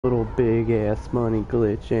Little big ass money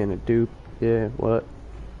glitch and a dupe. Yeah, what?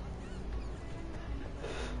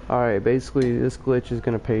 Alright, basically this glitch is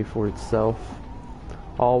gonna pay for itself.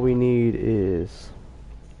 All we need is,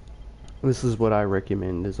 this is what I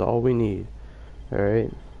recommend, is all we need,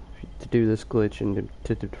 alright, to do this glitch and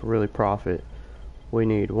to really profit. We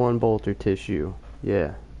need one bolter tissue.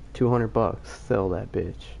 Yeah, 200 bucks. Sell that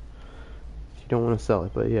bitch. You don't want to sell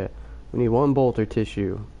it, but yeah. We need one bolter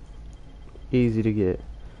tissue. Easy to get.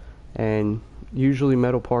 And usually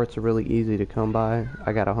metal parts are really easy to come by.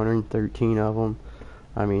 I got 113 of them.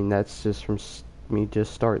 I mean, that's just from me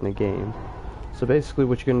just starting the game. So basically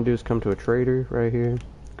what you're going to do is come to a trader right here.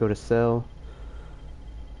 Go to sell.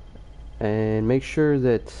 And make sure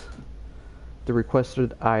that the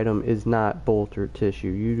requested item is not bolter tissue.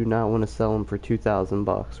 You do not want to sell them for 2,000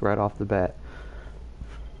 bucks right off the bat.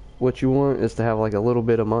 What you want is to have like a little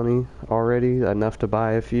bit of money already, enough to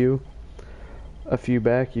buy a few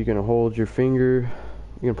back. You're gonna hold your finger,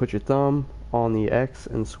 you're gonna put your thumb on the X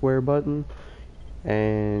and square button,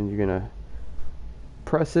 and you're gonna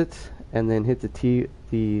press it and then hit the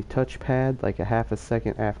touchpad like a half a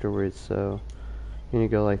second afterwards. So you're gonna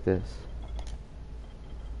go like this.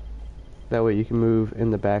 That way you can move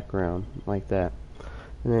in the background like that.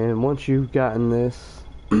 And then once you've gotten this,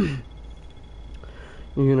 you're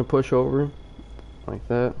gonna push over like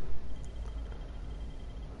that.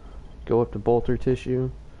 Go up to bolter tissue.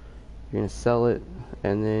 You're gonna sell it,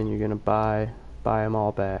 and then you're gonna buy them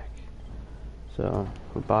all back. So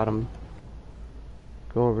we bought them.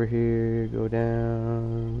 Go over here, go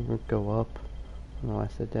down, or go up. No, I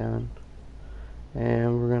said down.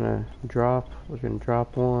 And we're gonna drop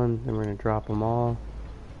one, then we're gonna drop them all.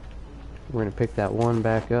 We're gonna pick that one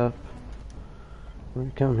back up. We're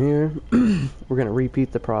gonna come here. We're gonna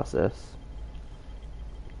repeat the process.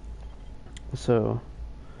 So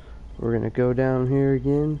we're gonna go down here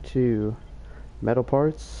again to metal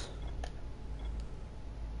parts.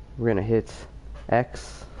 We're gonna hit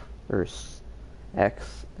X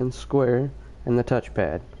and square and the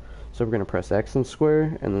touchpad. So we're going to press X and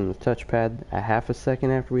square and then the touchpad a half a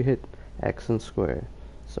second after we hit X and square.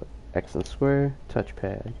 So X and square,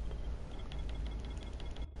 touchpad.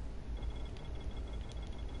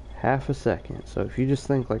 Half a second. So if you just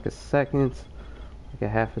think like a second, like a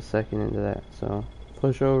half a second into that. So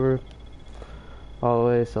push over all the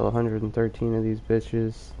way, sell 113 of these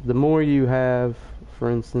bitches. The more you have, for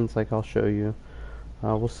instance, like I'll show you,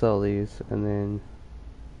 we'll sell these and then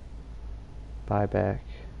buy back.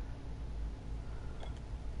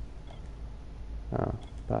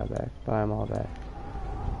 Buy them all back.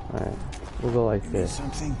 Alright, we'll go like this.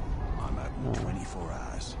 Something? I'm open 24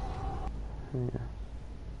 hours. Yeah.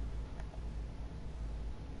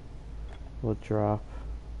 We'll drop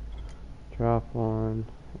one,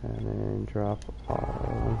 and then drop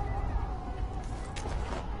all.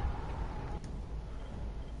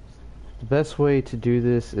 The best way to do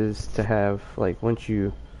this is to have, like, once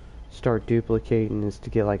you start duplicating, is to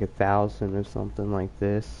get like 1,000 or something like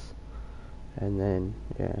this. And then,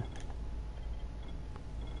 yeah.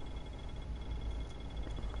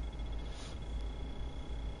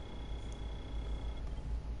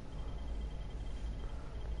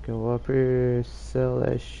 Go up here, sell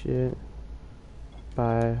that shit,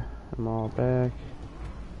 buy them all back.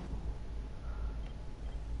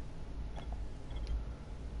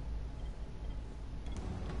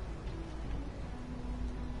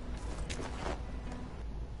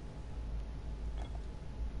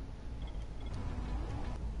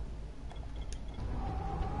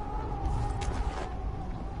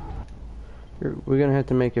 We're gonna have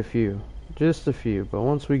to make a few, just a few, but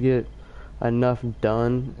once we get enough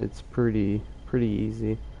done, it's pretty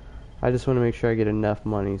easy. I just want to make sure I get enough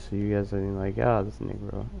money so you guys are like, ah, this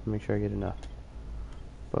Negro. Make sure I get enough.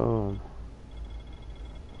 Boom.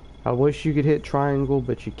 I wish you could hit triangle,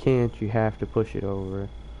 but you can't. You have to push it over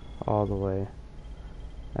all the way.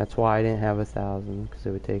 That's why I didn't have 1,000, because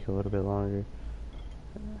it would take a little bit longer.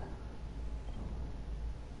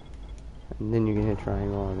 And then you can hit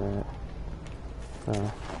triangle on that.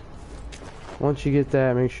 Once you get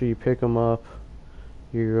that, make sure you pick them up.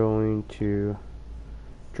 You're going to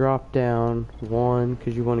drop down one,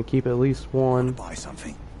 because you want to keep at least one. Buy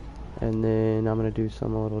something. And then I'm going to do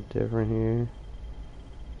something a little different here.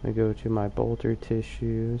 I go to my bolter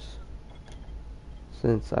tissues.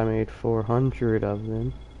 Since I made 400 of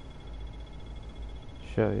them.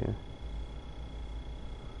 Show you.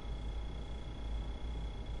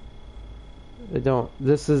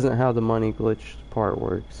 This isn't how the money glitch part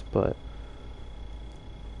works, but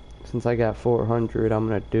since I got 400, I'm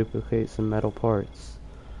gonna duplicate some metal parts.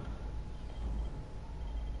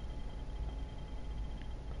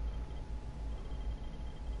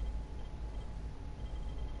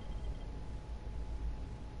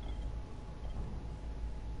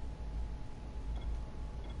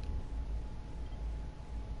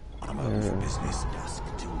 business dusk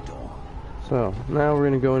till dawn. So, now we're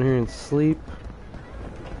gonna go in here and sleep.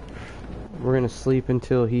 We're gonna sleep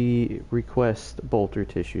until he requests bolter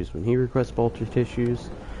tissues. When he requests bolter tissues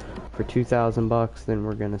for 2,000 bucks, then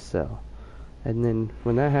we're gonna sell. And then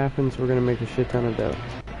when that happens, we're gonna make a shit ton of dough.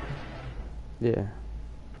 Yeah.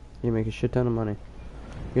 You make a shit ton of money.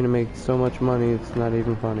 You're gonna make so much money, it's not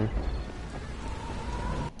even funny.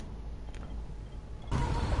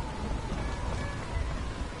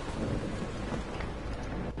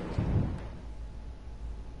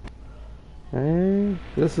 And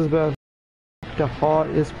this is about the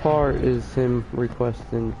hottest part, is him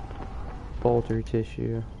requesting bolter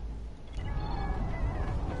tissue.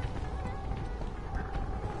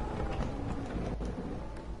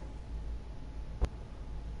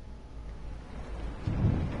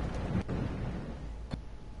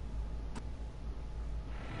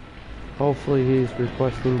 Hopefully he's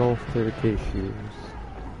requesting bolter tissues.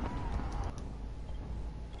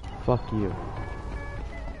 Fuck you,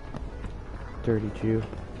 dirty Jew.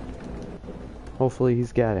 Hopefully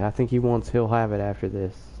he's got it. I think he'll have it after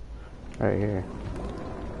this. Right here.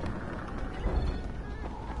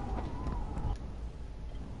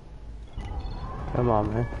 Come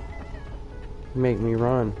on, man. Make me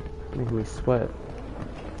run. Make me sweat.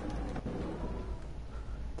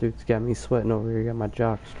 Dude's got me sweating over here. Got my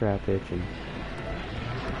jock strap itching.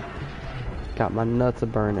 Got my nuts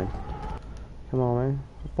a-burning. Come on, man.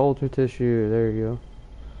 Bolter tissue. There you go.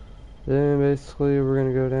 Then basically we're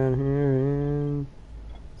gonna go down here and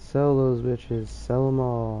sell those bitches. Sell them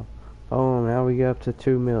all. Boom. Now we get up to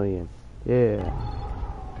 2 million. Yeah.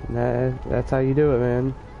 That's how you do it,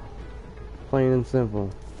 man. Plain and simple.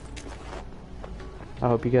 I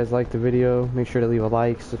hope you guys liked the video. Make sure to leave a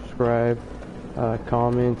like, subscribe,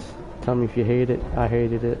 comment. Tell me if you hate it. I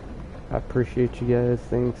hated it. I appreciate you guys.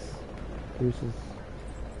 Thanks. Deuces.